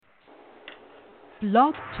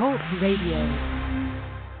Blog Talk Radio.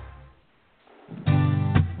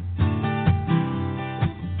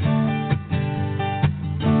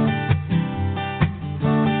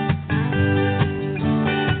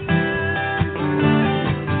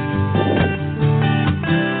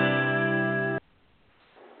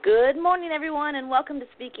 Good morning, everyone, and welcome to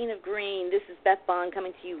Speaking of Green. This is Beth Bond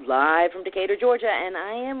coming to you live from Decatur, Georgia, and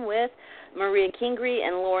I am with Maria Kingery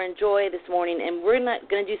and Lauren Joy this morning, and we're not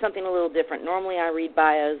going to do something a little different. Normally I read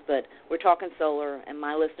bios, but we're talking solar, and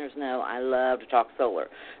my listeners know I love to talk solar.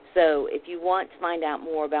 So if you want to find out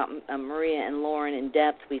more about Maria and Lauren in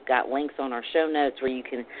depth, we've got links on our show notes where you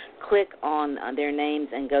can click on their names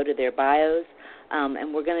and go to their bios.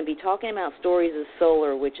 And we're going to be talking about Stories of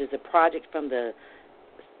Solar, which is a project from the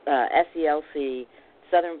SELC,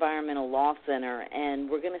 Southern Environmental Law Center, and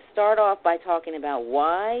we're going to start off by talking about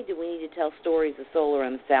why do we need to tell stories of solar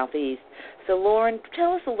in the Southeast. So, Lauren,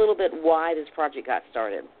 tell us a little bit why this project got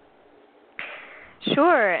started.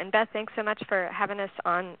 Sure, and Beth, thanks so much for having us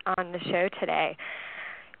on the show today.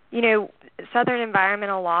 You know, Southern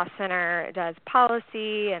Environmental Law Center does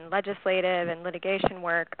policy and legislative and litigation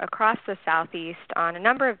work across the Southeast on a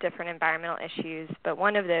number of different environmental issues, but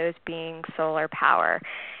one of those being solar power.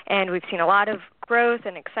 And we've seen a lot of growth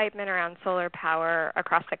and excitement around solar power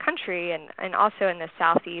across the country and also in the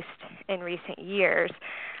Southeast in recent years.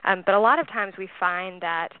 But a lot of times we find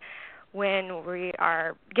that when we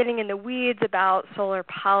are getting in the weeds about solar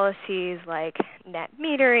policies like net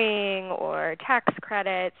metering or tax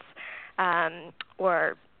credits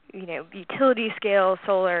or, you know, utility scale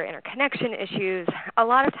solar interconnection issues, a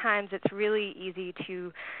lot of times it's really easy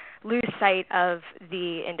to lose sight of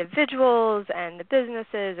the individuals and the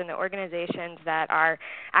businesses and the organizations that are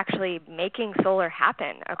actually making solar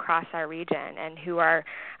happen across our region and who are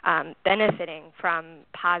benefiting from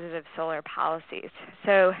positive solar policies.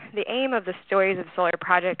 So the aim of the Stories of Solar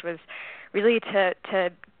project was really to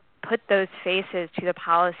put those faces to the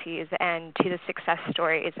policies and to the success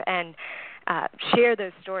stories and share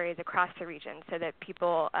those stories across the region so that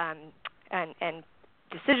people and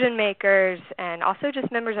decision makers and also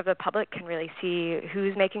just members of the public can really see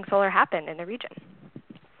who's making solar happen in the region.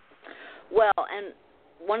 Well, and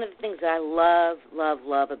one of the things that I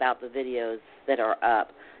love about the videos that are up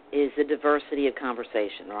is the diversity of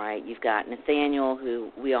conversation, right? You've got Nathaniel,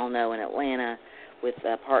 who we all know in Atlanta, with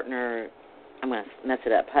a partner, I'm going to mess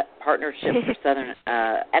it up, Partnership for Southern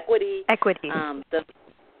Equity. Equity.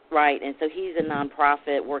 Right, and so he's a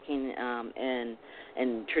nonprofit working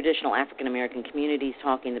in traditional African-American communities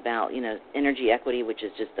talking about, you know, energy equity, which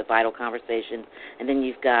is just a vital conversation. And then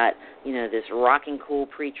you've got, you know, this rocking cool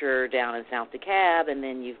preacher down in South DeKalb, and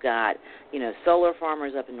then you've got, you know, solar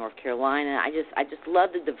farmers up in North Carolina. I just love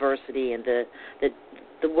the diversity and the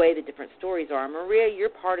way the different stories are. Maria, you're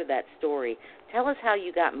part of that story. Tell us how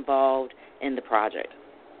you got involved in the project.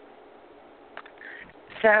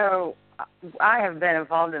 So I have been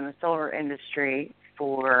involved in the solar industry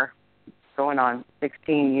for going on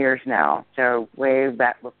 16 years now, so way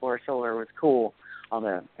back before solar was cool,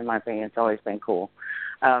 although in my opinion it's always been cool.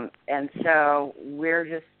 And so we're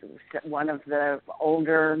just one of the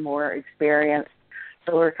older, more experienced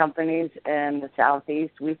solar companies in the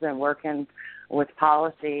Southeast. We've been working with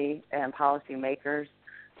policy and policymakers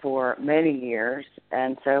for many years,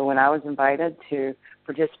 and so when I was invited to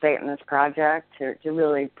participate in this project to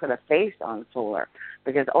really put a face on solar,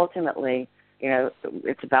 because ultimately, you know,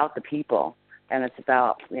 it's about the people and it's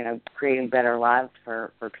about, you know, creating better lives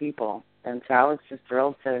for people. And so I was just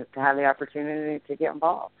thrilled to have the opportunity to get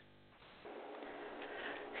involved.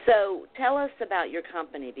 So tell us about your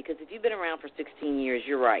company, because if you've been around for 16 years,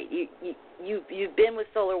 you're right. You've been with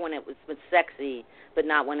solar when it was sexy, but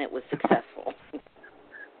not when it was successful.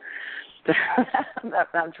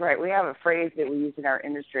 That's right. We have a phrase that we use in our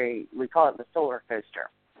industry. We call it the solar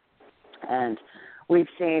coaster. And we've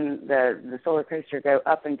seen the solar coaster go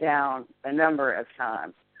up and down a number of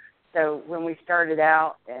times. So when we started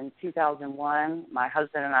out in 2001, my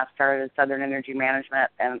husband and I started Southern Energy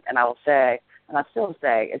Management, and I will say, and I still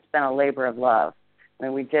say, it's been a labor of love. I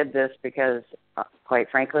mean, we did this because, quite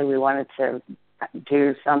frankly, we wanted to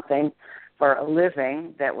do something for a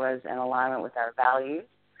living that was in alignment with our values,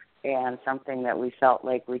 and something that we felt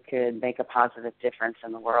like we could make a positive difference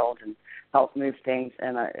in the world and help move things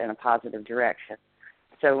in a positive direction.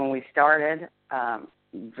 So when we started,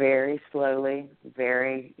 very slowly,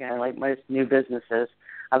 very, you know, like most new businesses,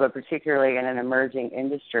 but particularly in an emerging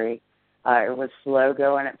industry, it was slow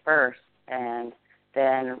going at first. And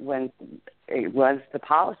then when it was the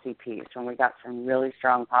policy piece, when we got some really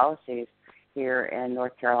strong policies here in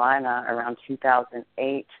North Carolina around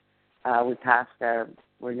 2008, we passed a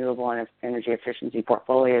renewable energy efficiency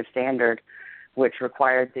portfolio standard, which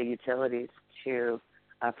required the utilities to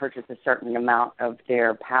purchase a certain amount of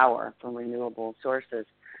their power from renewable sources.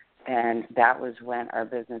 And that was when our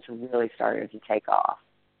business really started to take off.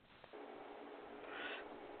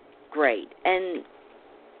 Great. And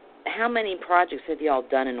how many projects have you all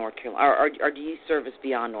done in North Carolina, or do you service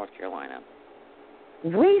beyond North Carolina?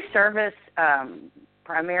 We service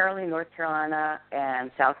primarily North Carolina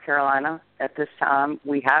and South Carolina at this time.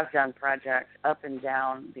 We have done projects up and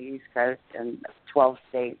down the East Coast in 12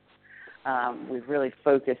 states. We've really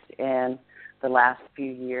focused in the last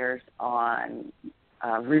few years on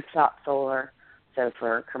rooftop solar, so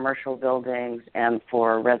for commercial buildings and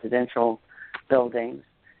for residential buildings.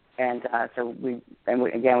 And we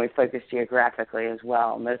focus geographically as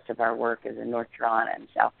well. Most of our work is in North Carolina and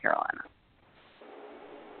South Carolina.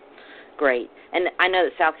 Great. And I know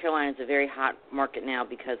that South Carolina is a very hot market now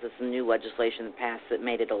because of some new legislation that passed that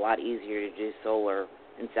made it a lot easier to do solar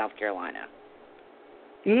in South Carolina.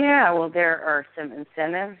 Yeah, well, there are some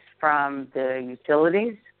incentives from the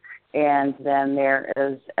utilities, and then there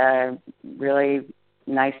is a really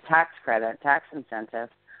nice tax incentive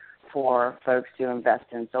for folks to invest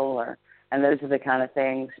in solar. And those are the kind of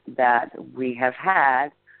things that we have had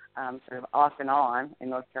sort of off and on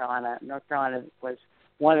in North Carolina. North Carolina was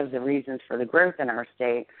one of the reasons for the growth in our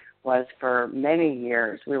state was for many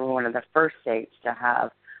years we were one of the first states to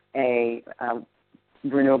have a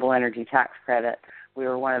renewable energy tax credit. We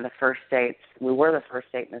were the first state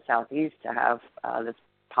in the Southeast to have this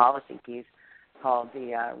policy piece called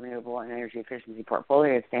the Renewable Energy Efficiency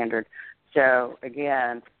Portfolio Standard. So,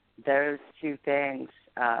 again, those two things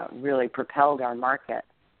really propelled our market.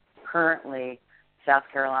 Currently, South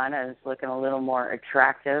Carolina is looking a little more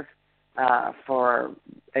attractive for,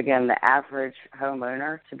 again, the average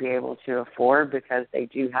homeowner to be able to afford because they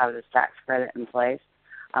do have this tax credit in place.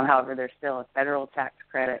 However, there's still a federal tax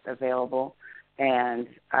credit available, and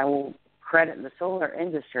I will credit the solar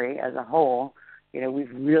industry as a whole. You know,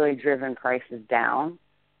 we've really driven prices down.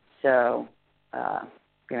 So,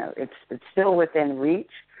 it's still within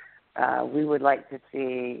reach. We would like to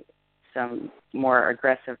see some more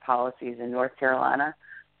aggressive policies in North Carolina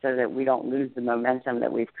so that we don't lose the momentum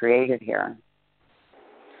that we've created here.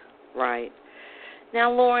 Right.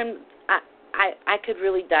 Now, Lauren, I could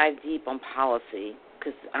really dive deep on policy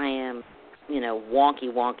because I am,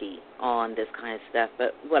 wonky on this kind of stuff.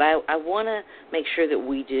 But what I want to make sure that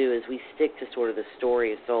we do is we stick to sort of the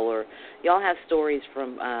story of solar. Y'all have stories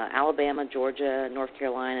from Alabama, Georgia, North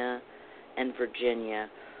Carolina, and Virginia.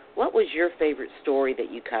 What was your favorite story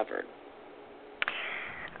that you covered?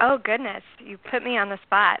 Oh, goodness. You put me on the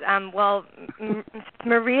spot.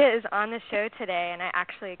 Maria is on the show today, and I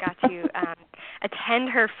actually got to attend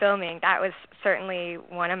her filming. That was certainly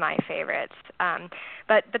one of my favorites.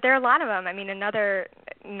 But there are a lot of them. I mean, another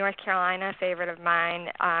North Carolina favorite of mine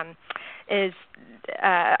is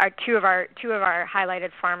two of our highlighted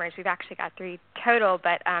farmers. We've actually got 3 total,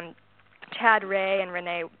 but Chad Ray and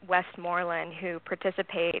Renee Westmoreland, who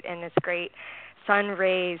participate in this great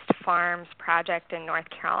Sun-Raised Farms project in North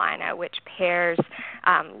Carolina, which pairs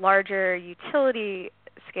larger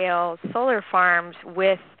utility-scale solar farms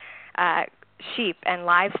with sheep and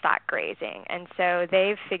livestock grazing. And so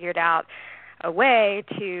they've figured out a way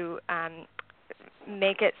to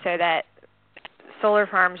make it so that solar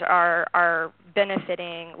farms are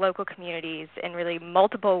benefiting local communities in really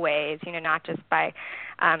multiple ways, not just by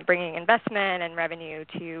bringing investment and revenue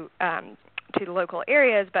to the local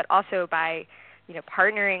areas, but also by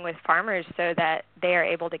partnering with farmers so that they are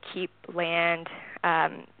able to keep land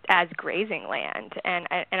as grazing land. And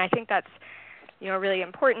I think that's a really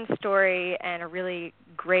important story and a really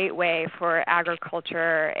great way for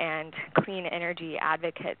agriculture and clean energy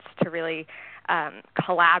advocates to really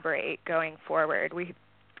collaborate going forward. We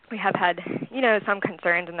have had some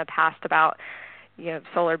concerns in the past about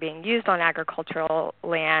solar being used on agricultural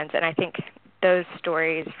lands, and I think those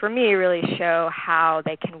stories, for me, really show how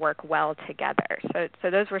they can work well together.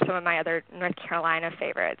 So those were some of my other North Carolina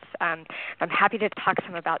favorites. I'm happy to talk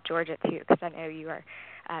some about Georgia, too, because I know you are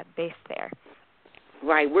based there.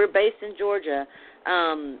 Right. We're based in Georgia.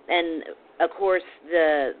 And, of course,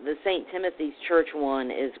 the St. Timothy's Church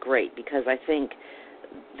one is great because I think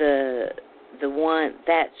the one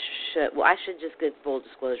that I should just give full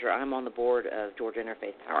disclosure. I'm on the board of Georgia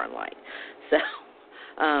Interfaith Power and Light. So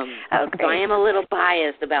I am a little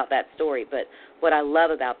biased about that story, but what I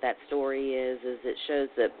love about that story is it shows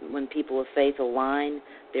that when people of faith align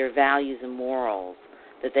their values and morals,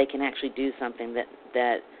 that they can actually do something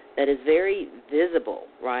that is very visible,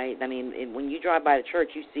 right? I mean, when you drive by the church,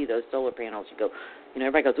 you see those solar panels. You go,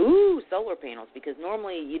 everybody goes, ooh, solar panels, because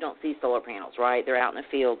normally you don't see solar panels, right? They're out in a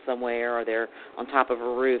field somewhere, or they're on top of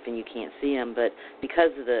a roof and you can't see them. But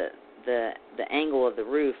because of the angle of the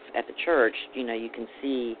roof at the church, you can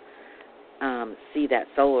see that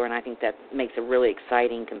solar, and I think that makes a really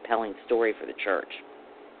exciting, compelling story for the church.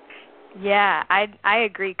 Yeah, I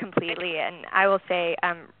agree completely, and I will say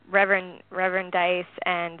Reverend Dice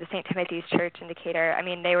and the St. Timothy's Church in Decatur, I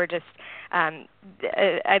mean, they were just,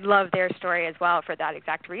 I love their story as well for that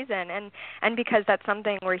exact reason, and because that's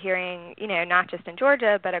something we're hearing, not just in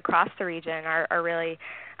Georgia, but across the region are really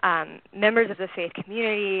members of the faith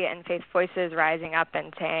community and faith voices rising up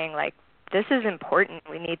and saying, like, this is important.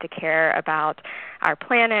 We need to care about our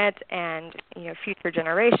planet and future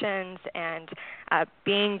generations, and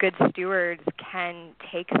being good stewards can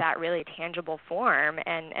take that really tangible form,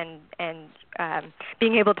 and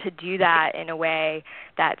being able to do that in a way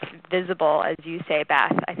that's visible, as you say,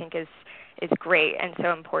 Beth, I think is great and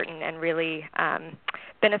so important, and really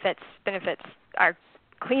benefits our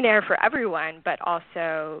clean air for everyone, but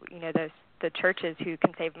also the churches who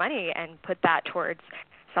can save money and put that towards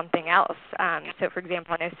something else. So, for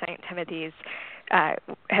example, I know St. Timothy's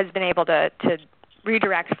has been able to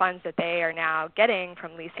redirect funds that they are now getting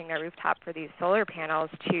from leasing their rooftop for these solar panels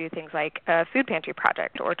to things like a food pantry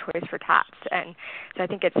project or Toys for Tots. And so I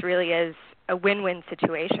think it really is a win-win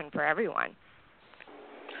situation for everyone.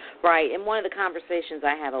 Right, and one of the conversations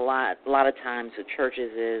I have a lot of times with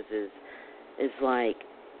churches is like,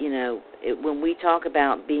 when we talk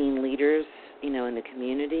about being leaders, in the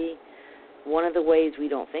community, one of the ways we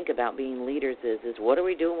don't think about being leaders is what are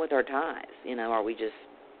we doing with our tithes? Are we just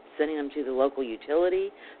sending them to the local utility,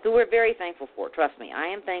 who we're very thankful for? Trust me, I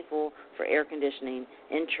am thankful for air conditioning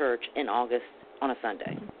in church in August on a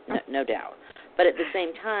Sunday, no doubt. But at the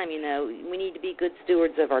same time, we need to be good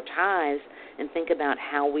stewards of our tithes and think about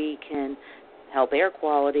how we can help air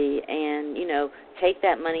quality and, take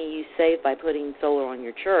that money you save by putting solar on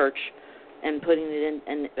your church and putting it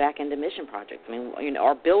in back into mission projects. I mean,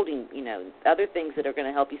 or building, other things that are going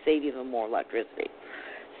to help you save even more electricity.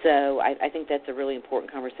 So I think that's a really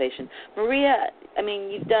important conversation. Maria, I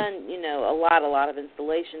mean, you've done, a lot of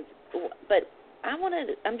installations, but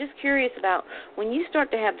I'm just curious about when you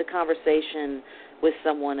start to have the conversation with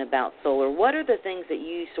someone about solar, what are the things that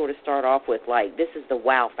you sort of start off with, like, this is the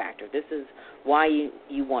wow factor, this is why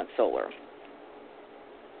you want solar?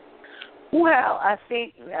 Well, I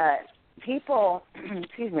think that people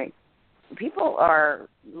are,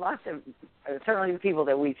 lots of, certainly the people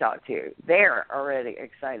that we talk to, they're already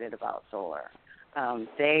excited about solar.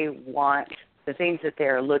 They want the things that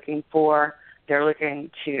they're looking for. They're looking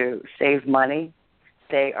to save money.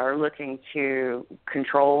 They are looking to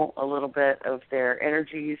control a little bit of their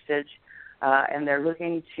energy usage, and they're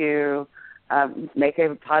looking to make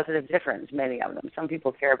a positive difference, many of them. Some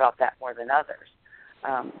people care about that more than others.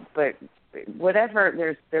 But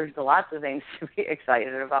whatever, there's lots of things to be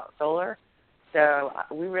excited about solar. So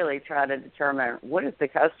we really try to determine what is the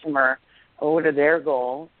customer, or what are their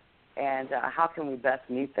goals, and how can we best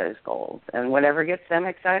meet those goals. And whatever gets them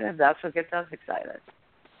excited, that's what gets us excited.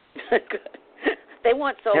 They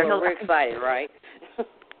want solar, we're excited, right?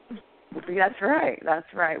 That's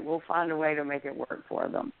right. We'll find a way to make it work for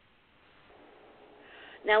them.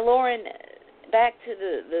 Now, Lauren, back to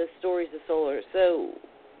the stories of solar. So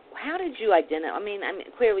how did you identify? I mean,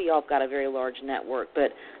 clearly y'all have got a very large network,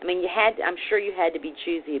 but I mean, I'm sure you had to be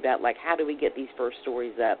choosy about, like, how do we get these first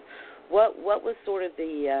stories up? What was sort of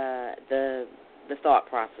the thought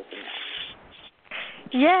process in that?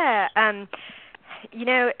 Yeah,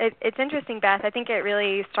 it's interesting, Beth. I think it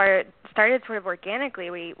really started sort of organically.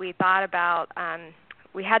 We thought about.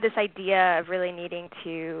 We had this idea of really needing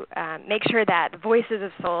to make sure that the voices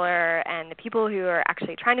of solar and the people who are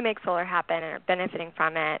actually trying to make solar happen and are benefiting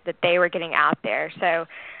from it, that they were getting out there. So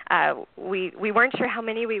we weren't sure how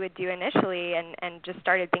many we would do initially, and just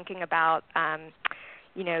started thinking about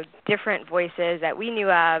different voices that we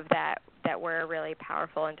knew of that were really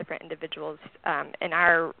powerful, and different individuals in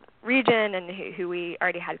our region and who we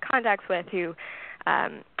already had contacts with who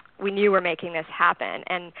we knew were making this happen.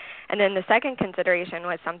 And then the second consideration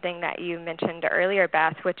was something that you mentioned earlier,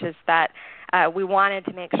 Beth, which is that we wanted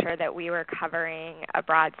to make sure that we were covering a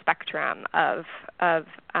broad spectrum of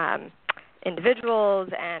individuals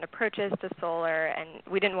and approaches to solar, and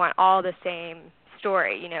we didn't want all the same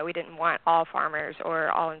story. We didn't want all farmers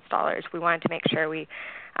or all installers. We wanted to make sure we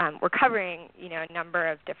were covering, a number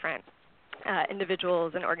of different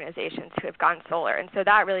individuals and organizations who have gone solar, and so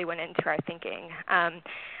that really went into our thinking.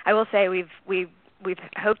 I will say we've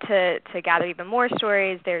hoped to gather even more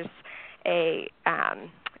stories. There's a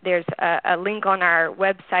There's a link on our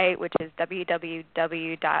website, which is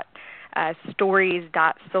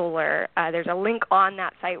www.stories.solar. There's a link on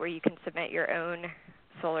that site where you can submit your own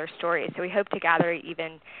solar stories. So we hope to gather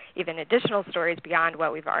even additional stories beyond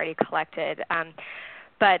what we've already collected.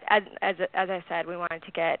 But as I said, we wanted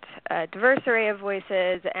to get a diverse array of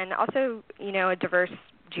voices and also, a diverse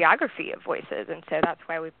geography of voices. And so that's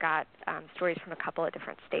why we've got stories from a couple of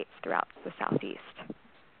different states throughout the Southeast.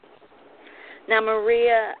 Now,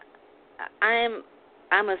 Maria, I'm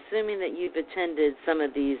assuming that you've attended some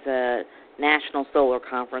of these national solar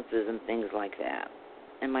conferences and things like that.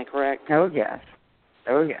 Am I correct? Oh, yes.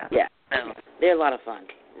 Yeah. No, they're a lot of fun,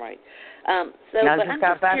 right? I just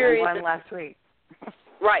got back on one last week.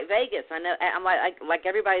 Right, Vegas. I know. I'm like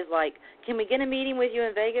everybody's like, can we get a meeting with you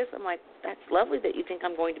in Vegas? I'm like, that's lovely that you think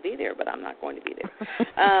I'm going to be there, but I'm not going to be there.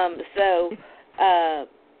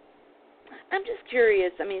 I'm just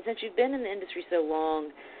curious. I mean, since you've been in the industry so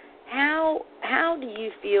long, how do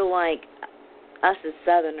you feel like us as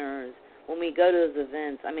Southerners, when we go to those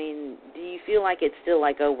events, I mean, do you feel like it's still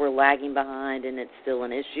like, oh, we're lagging behind and it's still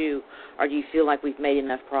an issue, or do you feel like we've made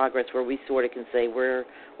enough progress where we sort of can say we're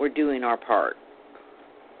doing our part?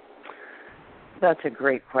 That's a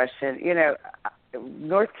great question.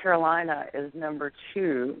 North Carolina is number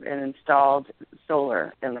 2 in installed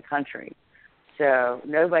solar in the country. So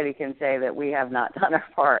nobody can say that we have not done our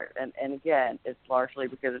part. And again, it's largely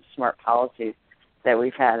because of smart policies that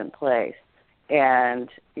we've had in place. And,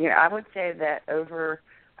 I would say that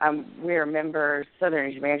we are members, Southern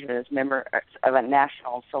Energy Management is member of a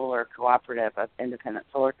national solar cooperative of independent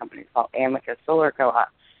solar companies called Amicus Solar Co-op.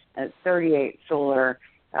 And it's 38 solar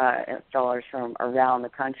installers from around the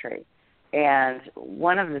country. And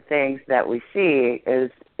one of the things that we see is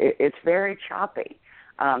it's very choppy.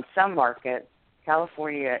 Some markets,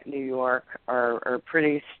 California, New York, are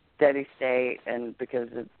pretty steady state, and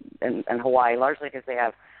and Hawaii, largely because they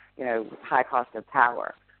have, high cost of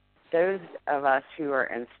power. Those of us who are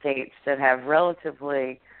in states that have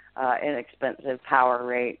relatively inexpensive power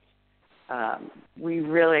rates, we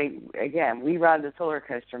ride the solar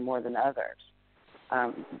coaster more than others.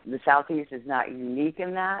 The Southeast is not unique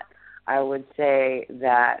in that. I would say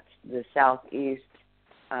that the Southeast,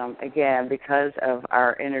 again, because of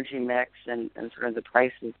our energy mix and sort of the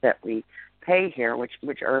prices that we pay here,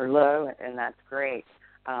 which are low, and that's great,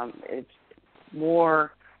 it's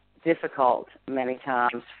more difficult many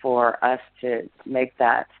times for us to make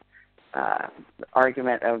that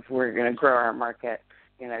argument of we're going to grow our market,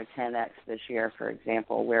 10x this year, for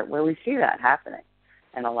example, where we see that happening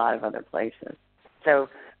in a lot of other places. So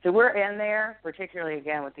we're in there, particularly,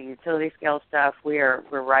 again, with the utility scale stuff. We're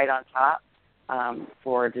right on top.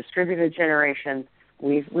 For distributed generation,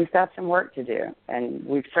 we've got some work to do. And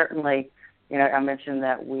we've certainly, I mentioned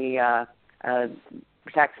that we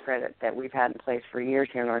tax credit that we've had in place for years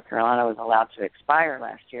here in North Carolina was allowed to expire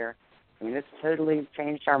last year. I mean, it's totally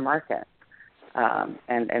changed our market.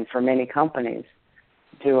 And for many companies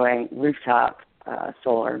doing rooftop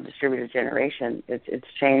solar distributed generation, it's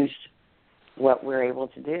changed what we're able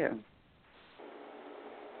to do.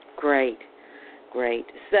 Great.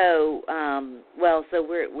 So, so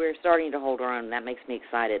we're starting to hold our own. That makes me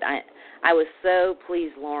excited. I was so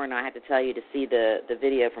pleased, Lauren, I have to tell you, to see the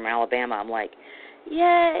video from Alabama. I'm like,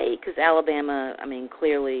 yay, because Alabama, I mean,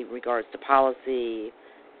 clearly regards to policy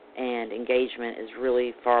and engagement is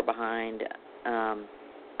really far behind.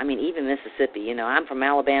 I mean, even Mississippi. I'm from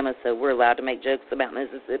Alabama, so we're allowed to make jokes about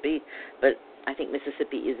Mississippi, but I think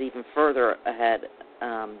Mississippi is even further ahead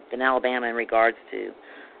than Alabama in regards to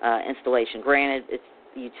installation. Granted, it's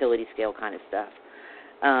utility scale kind of stuff,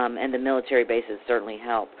 and the military bases certainly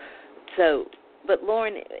help. So, but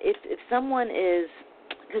Lauren, if someone is,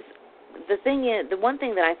 because the one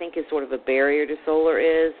thing that I think is sort of a barrier to solar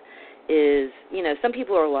is some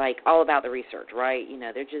people are like all about the research, right?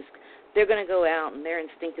 They're going to go out and they're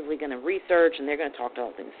instinctively going to research and they're going to talk to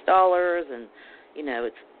all the installers and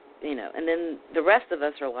and then the rest of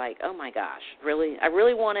us are like, oh my gosh, really? I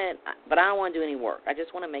really want it, but I don't want to do any work. I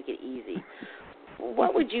just want to make it easy.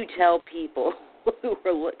 What would you tell people who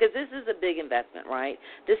are, because this is a big investment, right?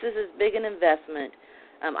 This is as big an investment.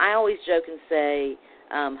 I always joke and say,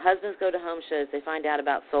 husbands go to home shows, they find out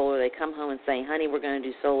about solar, they come home and say, honey, we're going to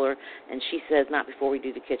do solar, and she says, not before we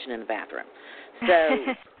do the kitchen and the bathroom.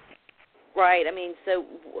 So, right, I mean, so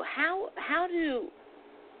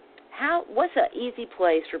what's an easy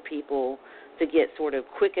place for people to get sort of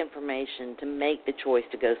quick information to make the choice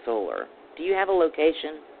to go solar? Do you have a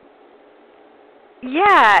location?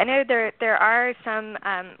 Yeah, I know there are some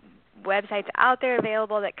websites out there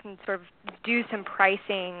available that can sort of do some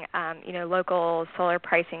pricing, local solar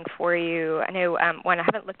pricing for you. I know one I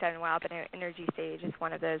haven't looked at in a while, but I know Energy Sage is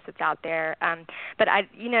one of those that's out there. But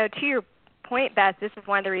to your point, Beth, this is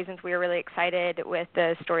one of the reasons we were really excited with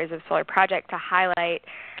the Stories of Solar Project to highlight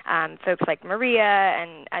folks like Maria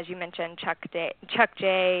and, as you mentioned, Chuck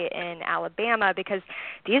J in Alabama, because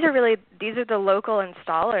these are the local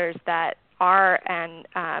installers that are an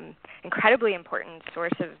incredibly important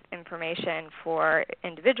source of information for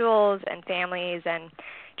individuals and families and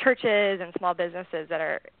churches and small businesses that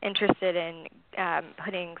are interested in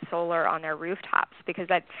putting solar on their rooftops, because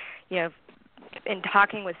that, in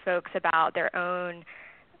talking with folks about their own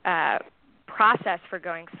process for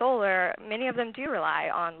going solar, many of them do rely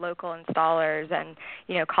on local installers and,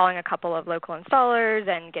 calling a couple of local installers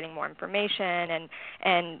and getting more information.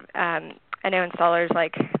 And I know installers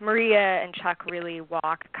like Maria and Chuck really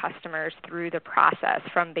walk customers through the process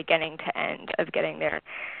from beginning to end of getting their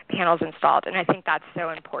panels installed, and I think that's so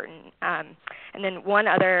important. And then one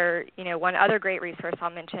other great resource I'll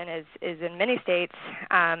mention is in many states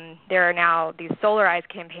there are now these Solarize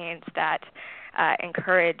campaigns that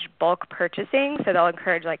encourage bulk purchasing. So they'll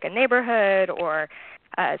encourage like a neighborhood or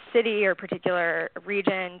a city or particular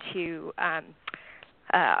region to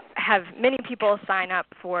have many people sign up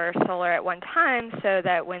for solar at one time, so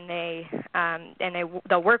that when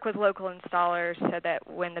they'll work with local installers so that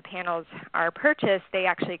when the panels are purchased, they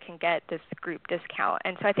actually can get this group discount.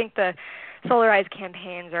 And so I think the Solarize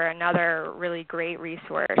campaigns are another really great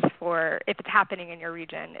resource for, if it's happening in your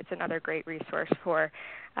region, it's another great resource for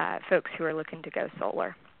folks who are looking to go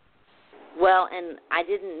solar. Well, and I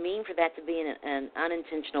didn't mean for that to be an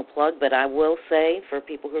unintentional plug, but I will say for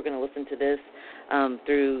people who are going to listen to this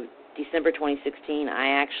through December 2016,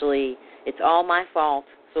 it's all my fault.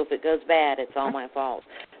 So if it goes bad, it's all my fault.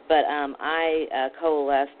 But I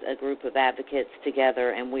coalesced a group of advocates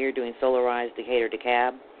together, and we are doing Solarize Decatur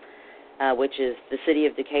DeKalb, which is the city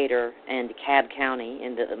of Decatur and DeKalb County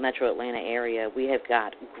in the metro Atlanta area. We have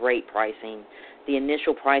got great pricing. The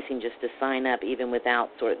initial pricing just to sign up, even without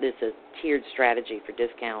this is a tiered strategy for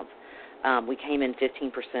discounts, we came in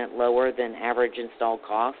 15% lower than average installed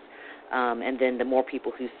cost. And then the more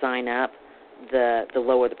people who sign up, the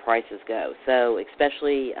lower the prices go. So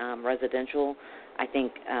especially residential, I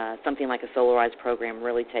think something like a Solarize program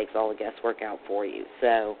really takes all the guesswork out for you.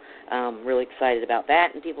 So really excited about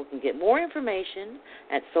that. And people can get more information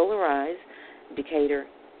at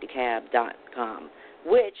solarizedecatur.com.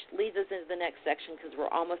 Which leads us into the next section, because we're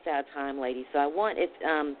almost out of time, ladies. So I want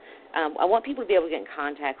people to be able to get in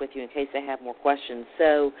contact with you in case they have more questions.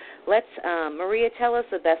 So let's, Maria, tell us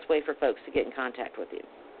the best way for folks to get in contact with you.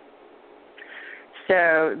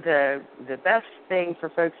 So the best thing for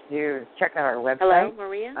folks to do is check out our website. Hello,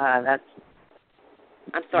 Maria? I'm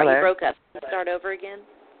sorry, hello? You broke up. Can you start over again?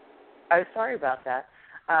 Oh, sorry about that.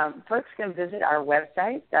 Folks can visit our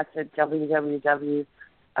website. That's at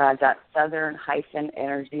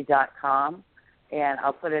www.southern-energy.com, and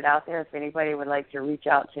I'll put it out there. If anybody would like to reach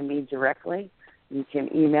out to me directly, you can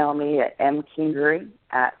email me at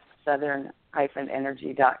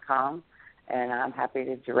mkingery@southern-energy.com, and I'm happy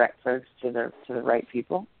to direct folks to the right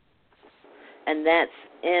people. And that's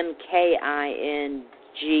MKINGERY.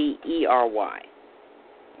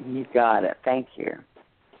 You got it. Thank you.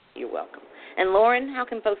 You're welcome. And Lauren, how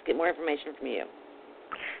can folks get more information from you?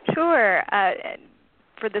 Sure.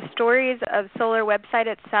 For the Stories of Solar website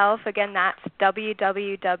itself, again, that's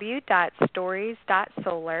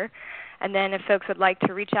www.stories.solar. And then if folks would like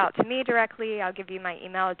to reach out to me directly, I'll give you my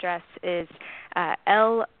email address is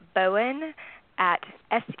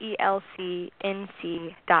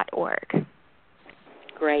lbowen@selcnc.org.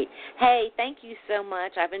 Great. Hey, thank you so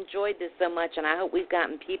much. I've enjoyed this so much, and I hope we've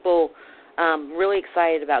gotten people really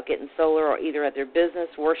excited about getting solar, or either at their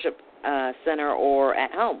business, worship center, or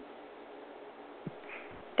at home.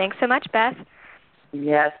 Thanks so much, Beth.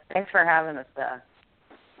 Yes, thanks for having us, Beth.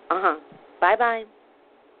 Bye-bye.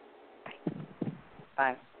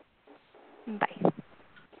 Bye. Bye.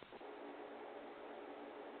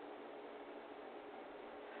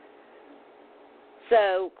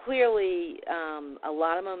 So clearly a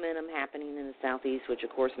lot of momentum happening in the Southeast, which,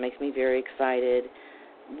 of course, makes me very excited.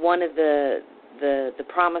 One of the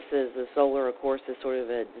promises of solar, of course, is sort of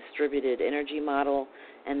a distributed energy model,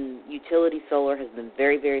 and utility solar has been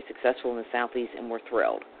very, very successful in the Southeast, and we're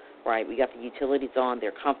thrilled, right? We got the utilities on.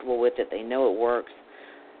 They're comfortable with it. They know it works.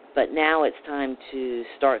 But now it's time to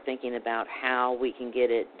start thinking about how we can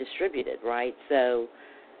get it distributed, right? So,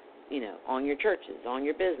 on your churches, on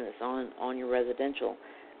your business, on your residential.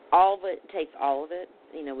 All of it takes all of it.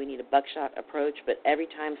 We need a buckshot approach, but every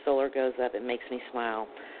time solar goes up, it makes me smile.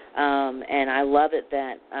 And I love it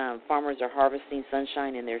that farmers are harvesting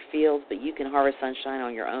sunshine in their fields, but you can harvest sunshine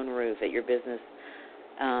on your own roof at your business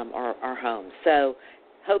or home. So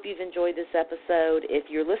hope you've enjoyed this episode. If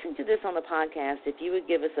you're listening to this on the podcast, if you would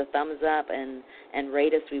give us a thumbs up and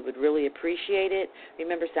rate us, we would really appreciate it.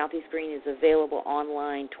 Remember, Southeast Green is available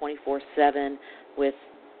online 24/7 with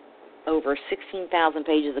over 16,000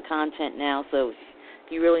 pages of content now. So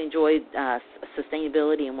if you really enjoy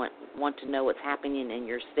sustainability and want to know what's happening in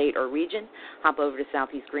your state or region, hop over to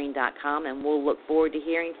southeastgreen.com, and we'll look forward to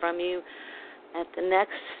hearing from you at the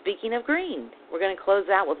next Speaking of Green. We're going to close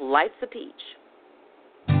out with Life's a Peach.